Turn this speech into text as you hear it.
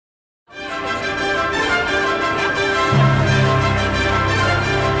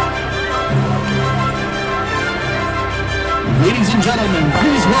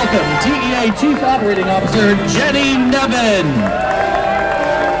welcome TEA Chief Operating Officer Jenny Nevin.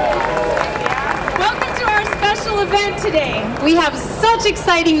 Welcome to our special event today. We have such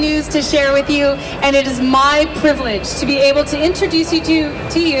exciting news to share with you, and it is my privilege to be able to introduce you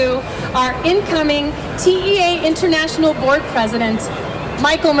to our incoming TEA International Board President,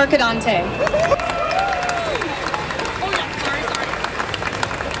 Michael Mercadante.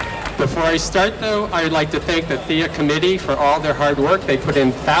 Before I start, though, I would like to thank the THEA committee for all their hard work. They put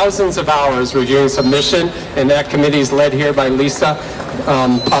in thousands of hours reviewing submission, and that committee is led here by Lisa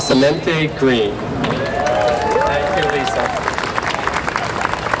Pasamente Green. Thank you, Lisa.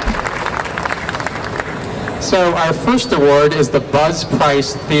 So our first award is the Buzz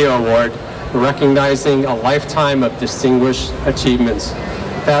Price THEA Award, recognizing a lifetime of distinguished achievements.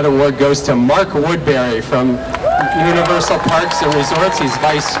 That award goes to Mark Woodbury from Universal Parks and Resorts. He's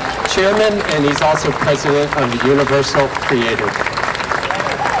Vice Chairman, and he's also President of the Universal Creative.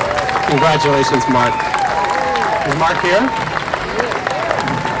 Congratulations, Mark. Is Mark here?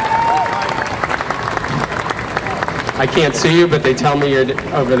 I can't see you, but they tell me you're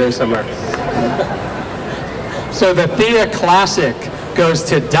over there somewhere. So the THEA Classic goes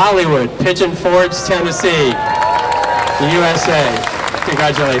to Dollywood, Pigeon Forge, Tennessee, USA.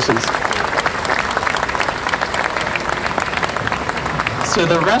 Congratulations. So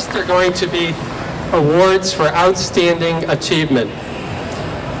the rest are going to be awards for outstanding achievement.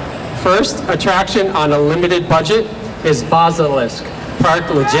 First attraction on a limited budget is Bazyliszek, Park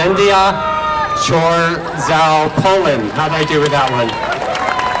Legendia, Chorzow, Poland. How'd I do with that one?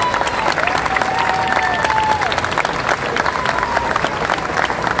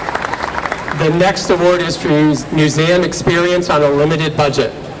 The next award is for museum experience on a limited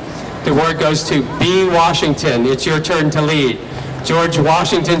budget. The award goes to B. Washington. It's your turn to lead. George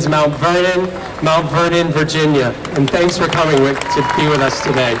Washington's Mount Vernon, Virginia. And thanks for coming to be with us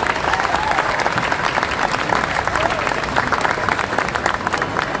today.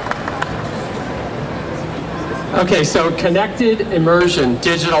 Okay, so Connected Immersion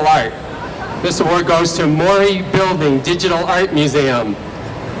Digital Art. This award goes to Mori Building Digital Art Museum.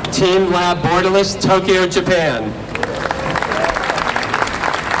 Team Lab Borderless, Tokyo, Japan.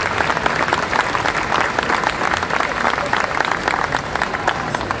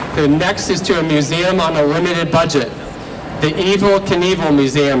 The next is to a museum on a limited budget. The Evel Knievel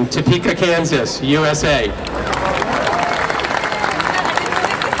Museum, Topeka, Kansas, USA.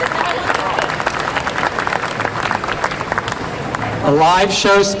 A live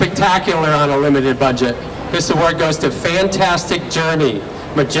show spectacular on a limited budget. This award goes to Fantastic Journey,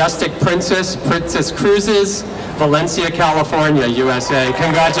 Majestic Princess Cruises, Valencia, California, USA.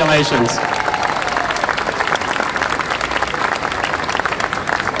 Congratulations.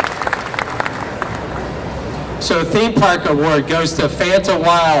 So theme park award goes to Fanta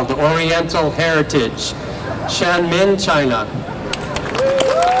Wild, Oriental Heritage, Shanmin, China.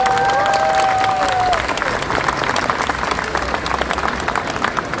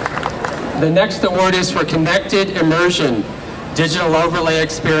 The next award is for Connected Immersion, Digital Overlay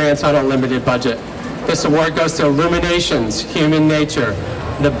Experience on a limited budget. This award goes to Illuminations, Human Nature,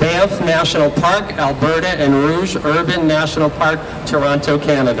 the Banff National Park, Alberta, and Rouge Urban National Park, Toronto,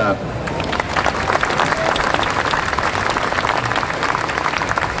 Canada.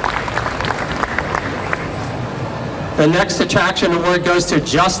 The next attraction award goes to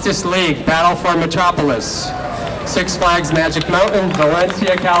Justice League, Battle for Metropolis, Six Flags Magic Mountain,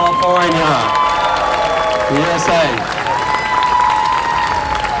 Valencia, California, USA.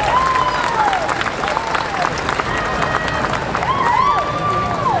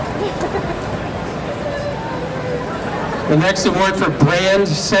 The next award for Brand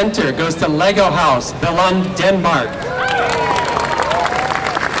Center goes to Lego House, Billund, Denmark.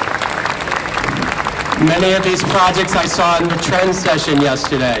 Many of these projects I saw in the trend session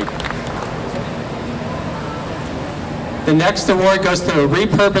yesterday. The next award goes to a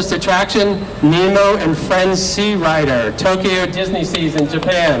repurposed attraction, Nemo and Friends Sea Rider, Tokyo Disney Seas in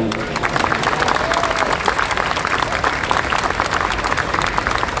Japan.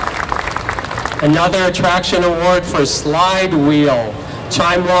 Another attraction award for Slide Wheel,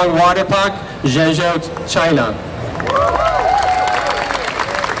 Chimelong Water Park, Zhezhou, China.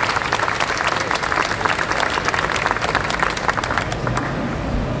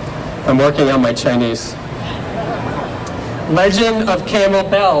 I'm working on my Chinese. Legend of Camel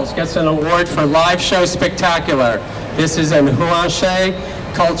Bells gets an award for live show spectacular. This is in Huangshe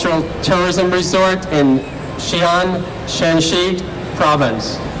Cultural Tourism Resort in Xi'an, Shanxi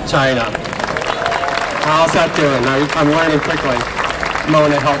Province, China. How's that doing? I'm learning quickly.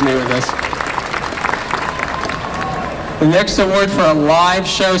 Mona helped me with this. The next award for a live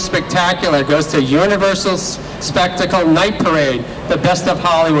show spectacular goes to Universal Spectacle Night Parade, the best of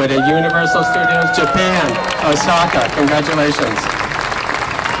Hollywood at Universal Studios Japan, Osaka. Congratulations.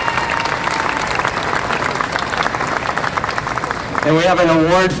 And we have an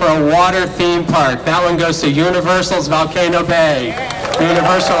award for a water theme park. That one goes to Universal's Volcano Bay,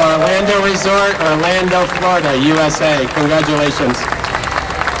 Universal Orlando Resort, Orlando, Florida, USA. Congratulations.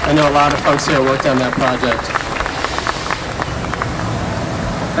 I know a lot of folks here worked on that project.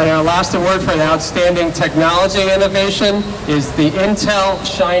 And our last award for an outstanding technology innovation is the Intel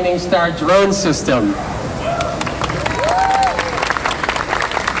Shining Star drone system.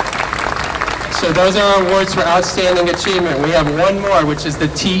 So those are our awards for outstanding achievement. We have one more, which is the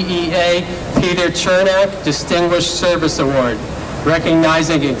TEA Peter Chernak Distinguished Service Award,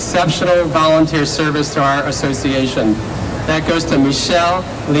 recognizing exceptional volunteer service to our association. That goes to Michel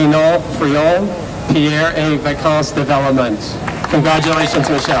Linon Frion, Pierre et Vacances Development. Congratulations,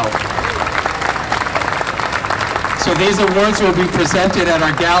 Michelle. So these awards will be presented at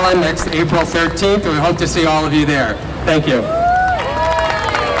our gala next April 13th. We hope to see all of you there. Thank you.